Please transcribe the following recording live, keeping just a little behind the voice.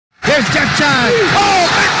There's Jeff Chan. Oh,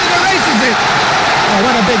 Macklin erases it. Oh,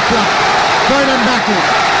 what a big block. Vernon Macklin.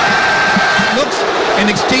 Looks and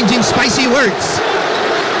exchanging spicy words.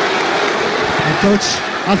 And Coach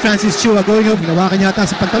Francis Chua going up. Hinawakan yata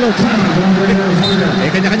sa pantalon.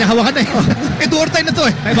 Kanya-kanya hawakan na eh. Do or die na to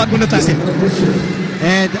eh. Ay, ba't mo na tayo?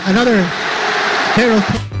 And another pair of...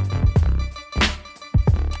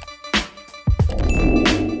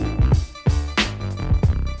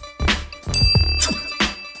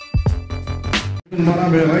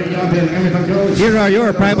 Here are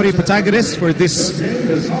your primary protagonists for this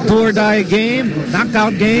do-or-die game,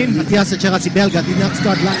 knockout game. Matias at saka si Belga did not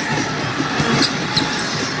start last.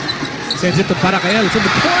 Sends it to Parakael from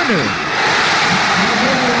the corner.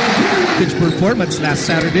 Good performance last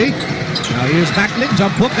Saturday. Now here's Macklin,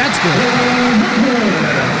 jump hook, that's good.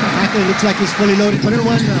 Macklin looks like he's fully loaded. 1-1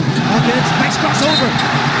 offense. Nice crossover.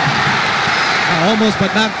 Almost,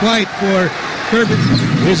 but not quite for Kirby.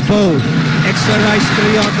 Here's Bo. Extra rice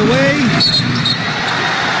 3 on the way.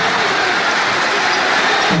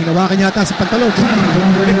 Hinawakan yata sa pantalon.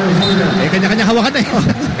 Kanya-kanya hawakan na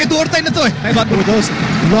eh. Do or die na to eh. Ay, ba't mo With those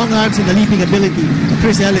long arms and the leaping ability,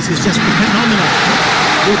 Chris Ellis is just phenomenal.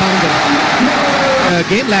 Rebounder.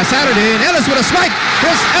 Game last Saturday, and Ellis with a swipe.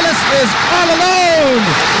 Chris Ellis is all alone.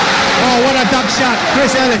 Oh, what a dunk shot.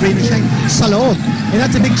 Chris Ellis really shined sa loob. And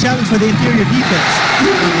that's a big challenge for the interior defense.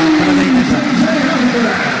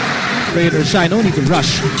 Raiders shine, no need to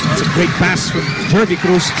rush. It's a great pass from Jervy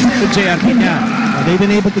Cruz to J.R. Pinaiyak. They've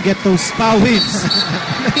been able to get those foul wins.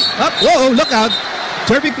 Up, whoa, look out.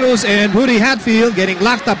 Jervy Cruz and Rudy Hatfield getting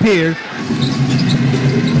locked up here.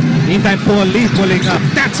 Meantime, Paul Lee pulling up.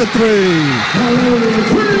 That's a 3.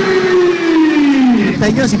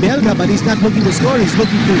 Tayo niya si Belga, but he's not looking to score. He's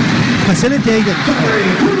looking to facilitate and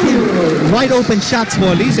wide open shots.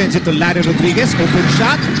 Paul Lee sends it to Larry Rodriguez. Open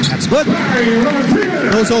shot. That's good.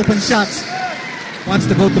 Those open shots. Wants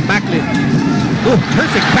to go to Macklin. Oh,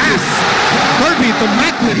 perfect pass. Kirby to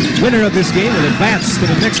Macklin. Winner of this game will advance to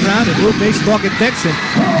the next round and will face Talking Texan.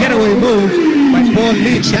 Getaway move by Paul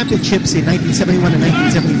Lee. Championships in 1971 and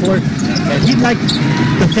 1974. And he'd like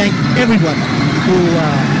to thank everyone who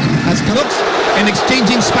has come. Looks and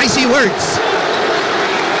exchanging spicy words.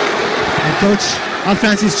 And Coach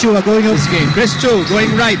Francis Chua going over this game. Chris Chu going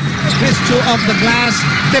right. Chris Chu off the glass.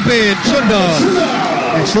 Tip it. Shundo.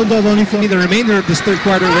 And Shundo only for the remainder of this third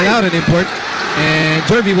quarter without an import. And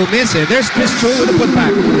Jervy will miss it. There's Chris Chu with a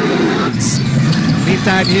putback.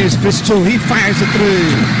 Meantime, here's Chris Chu. He fires a 3.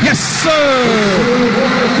 Yes, sir!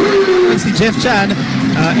 It's the Jeff Chan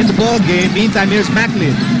in the ball game. Meantime, here's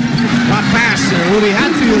Macklin. Hot pass. Rudy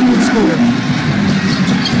Hatfield will score.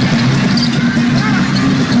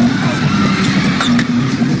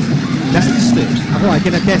 That's the I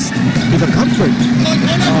can attest to the comfort of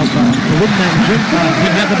the Woodman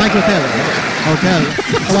the Mike Hotel.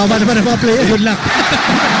 Kawawa naman ang mga players. Good luck.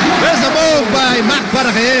 There's a move by Mac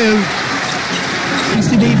Parakael. He's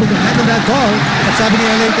still able to handle that ball. At sabi ni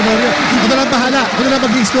Alain Tenorio, ako na lang bahala. Ako na lang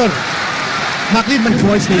mag-score. Macklin and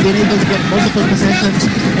Boys, they've been able to get multiple possessions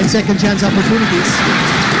and second chance opportunities.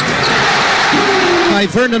 By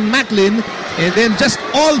Vernon Macklin, and then just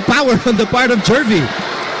all power on the part of Jervy.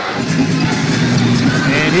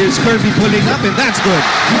 And here's Kirby pulling up, and that's good.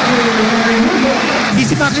 Hindi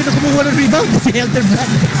si Macklin na kumuha ng rebound. Si Helter Brad.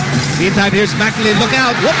 Meantime, here's Macklin. Look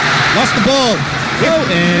out. Whoop, lost the ball.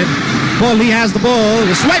 And Paul Lee has the ball.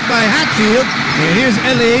 The swipe by Hatfield. And here's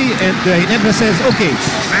LA, and Ginebra says, okay.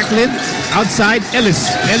 Macklin outside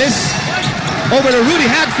Ellis. Ellis over to Rudy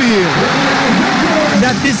Hatfield.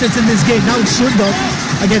 That distance in this game. Now it's Shundo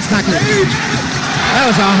against Macklin. That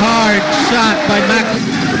was a hard shot by Macklin.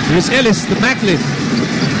 Here's Ellis to Macklin.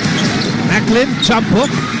 Macklin, jump hook.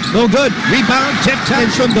 No good. Rebound, Jeff Chan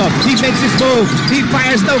Shundo. He makes his move. He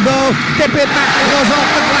fires, no go. Tip it, Macklin goes off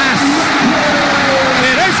the glass.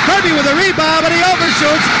 And there's Kirby with a rebound, but he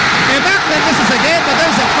overshoots. And Macklin misses again, but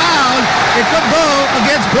there's a foul. It could go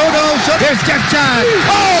against Brodo. There's Jeff Chan.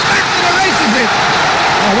 Oh, Macklin erases it.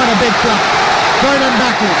 Oh, what a big block. Vernon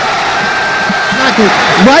Macklin. Macklin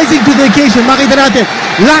rising to the occasion. Makita natin.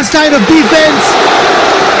 Last time of defense.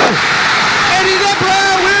 And Ginebra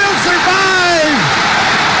will survive.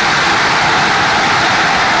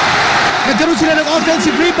 Nagkaroon sila ng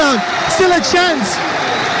offensive rebound. Still a chance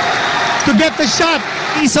to get the shot.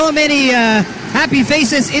 So many happy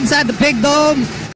faces inside the big dome.